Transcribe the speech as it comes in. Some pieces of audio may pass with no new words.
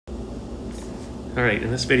All right,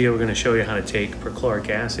 in this video we're going to show you how to take perchloric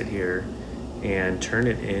acid here and turn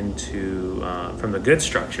it into, from the good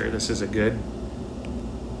structure. This is a good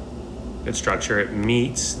structure. It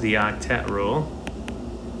meets the octet rule.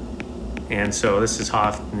 And so this is how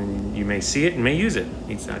often you may see it and may use it.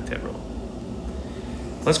 Meets the octet rule.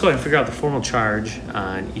 Let's go ahead and figure out the formal charge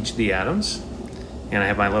on each of the atoms. And I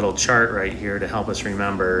have my little chart right here to help us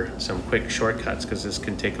remember some quick shortcuts because this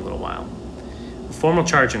can take a little while. The formal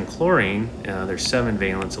charge in chlorine, there's 7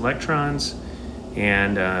 valence electrons,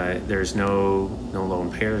 and there's no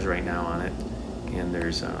lone pairs right now on it. And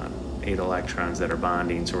there's 8 electrons that are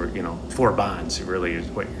bonding, so we're, 4 bonds really is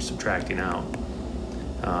what you're subtracting out.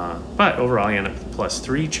 But overall you end up with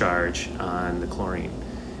 +3 charge on the chlorine.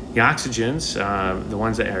 The oxygens, the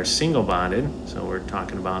ones that are single bonded, so we're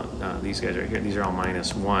talking about these guys right here, these are all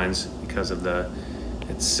 -1s because of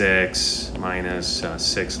it's 6 minus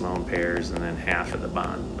 6 lone pairs and then half of the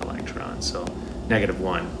bond electrons, so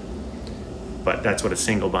 -1. But that's what a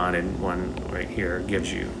single bonded one right here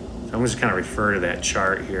gives you. So I'm just kind of refer to that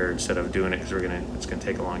chart here instead of doing it because it's gonna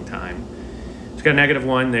take a long time. So we've got a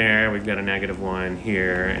 -1 there, we've got a -1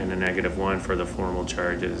 here, and a -1 for the formal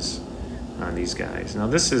charges on these guys. Now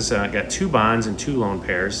this is got 2 bonds and 2 lone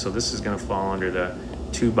pairs, so this is going to fall under the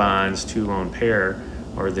 2 bonds, 2 lone pair,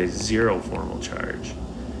 or the 0 formal charge.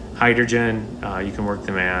 Hydrogen, you can work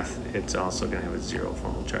the math, it's also going to have a 0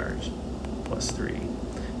 formal charge, +3.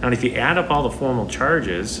 Now if you add up all the formal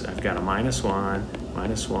charges, I've got a -1,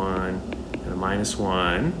 -1, and a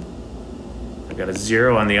 -1. I've got a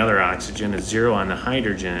 0 on the other oxygen, a 0 on the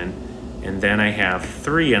hydrogen, and then I have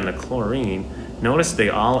 3 on the chlorine. Notice they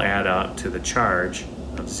all add up to the charge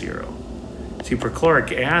of 0. See,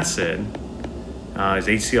 perchloric acid is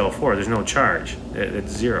HCl4. There's no charge.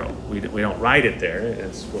 It's 0. We don't write it there.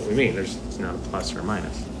 That's what we mean. It's not a plus or a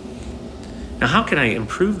minus. Now, how can I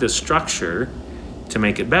improve the structure to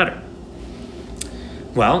make it better?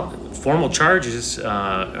 Well, formal charges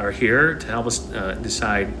are here to help us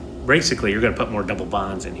decide. Basically, you're going to put more double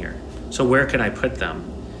bonds in here. So where can I put them?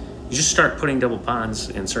 You just start putting double bonds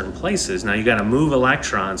in certain places. Now you got to move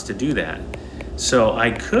electrons to do that. So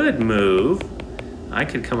I could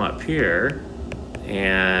come up here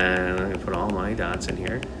and I'm gonna put all my dots in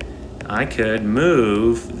here. I could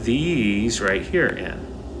move these right here in.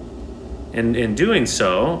 And in doing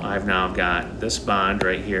so, I've now got this bond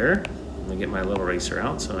right here. Let me get my little eraser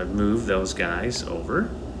out. So I've moved those guys over.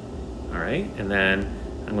 All right, and then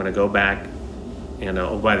I'm gonna go back. And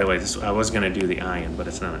oh, by the way, I was going to do the ion, but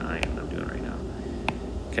it's not an ion I'm doing right now.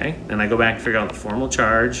 Okay, then I go back and figure out the formal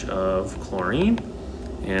charge of chlorine,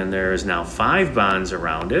 and there's now 5 bonds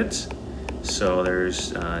around it. So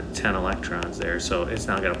there's 10 electrons there, so it's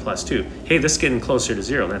now got a +2. Hey, this is getting closer to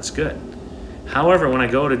 0, that's good. However, when I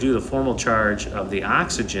go to do the formal charge of the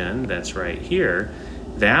oxygen, that's right here,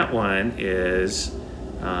 that one is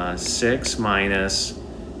 6 minus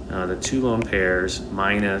the 2 lone pairs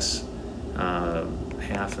minus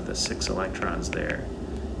half of the 6 electrons there.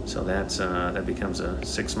 So that's that becomes a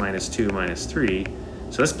 6 minus 2 minus 3.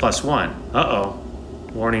 So that's +1. Uh-oh.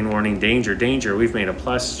 Warning, warning, danger, danger. We've made a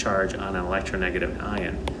plus charge on an electronegative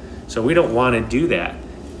ion. So we don't want to do that.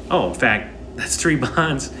 Oh, in fact, that's 3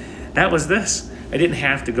 bonds. That was this. I didn't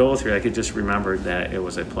have to go through. I could just remember that it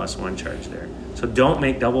was a +1 charge there. So don't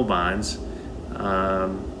make double bonds.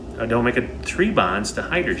 Don't make 3 bonds to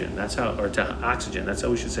hydrogen. That's how, or to oxygen. That's how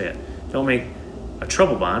we should say it. Don't make a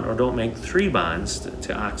triple bond, or don't make 3 bonds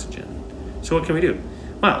to oxygen. So what can we do?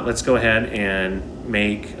 Well, let's go ahead and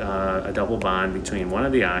make a double bond between one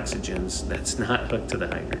of the oxygens that's not hooked to the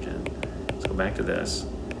hydrogen. Let's go back to this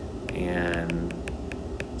and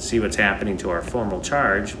see what's happening to our formal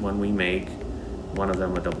charge when we make one of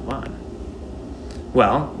them a double bond.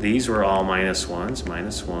 Well, these were all -1s,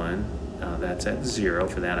 -1. That's at 0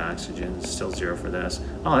 for that oxygen. It's still 0 for this.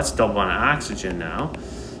 Oh, that's double bond oxygen now,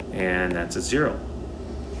 and that's a 0.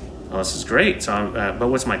 Well, this is great. So, but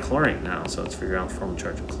what's my chlorine now? So let's figure out the formal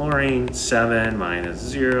charge of chlorine. 7 minus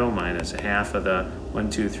 0 minus half of the 1,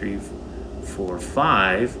 2, 3, 4,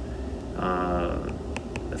 5.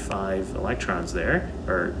 The 5 electrons there,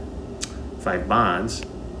 or 5 bonds.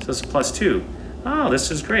 So it's +2. Oh, this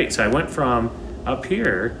is great. So I went from up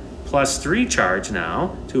here +3 charge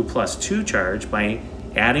now to a +2 charge by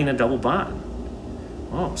adding a double bond.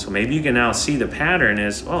 Oh, so maybe you can now see the pattern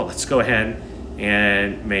is, oh, let's go ahead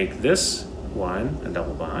and make this one a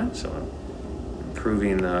double bond. So I'm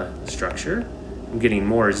improving the structure. I'm getting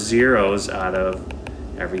more zeros out of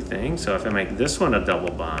everything. So if I make this one a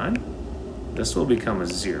double bond, this will become a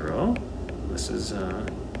 0. This is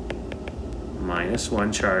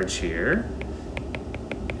 -1 charge here.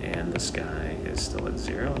 And this guy is still at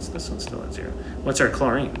 0. It's this one's still at 0. What's our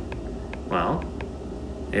chlorine? Well,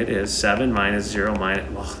 it is 7 minus 0 minus,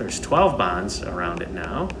 well, there's 12 bonds around it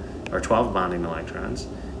now, or 12 bonding electrons.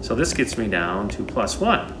 So this gets me down to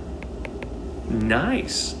 +1.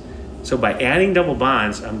 Nice. So by adding double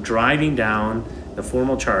bonds, I'm driving down the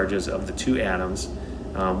formal charges of the two atoms.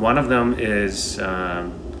 One of them is,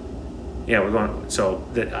 so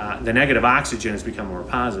the negative oxygen has become more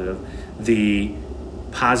positive. The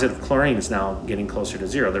positive chlorine is now getting closer to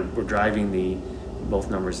 0. We're driving both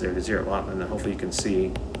numbers there to 0. Well, and then hopefully you can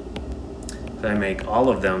see if I make all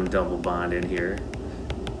of them double bond in here,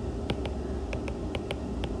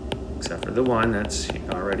 except for the one that's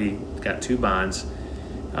already got 2 bonds.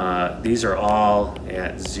 These are all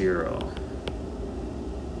at 0.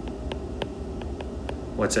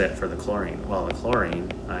 What's it for the chlorine? Well, the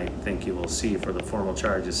chlorine, I think you will see for the formal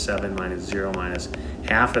charge is 7 minus 0 minus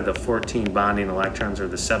half of the 14 bonding electrons, or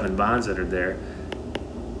the 7 bonds that are there.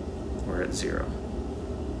 We're at 0.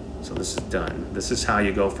 So this is done. This is how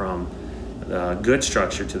you go from the good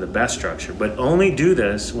structure to the best structure, but only do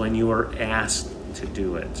this when you are asked to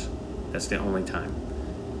do it. That's the only time,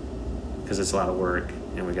 because it's a lot of work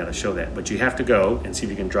and we got to show that. But you have to go and see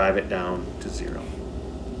if you can drive it down to 0.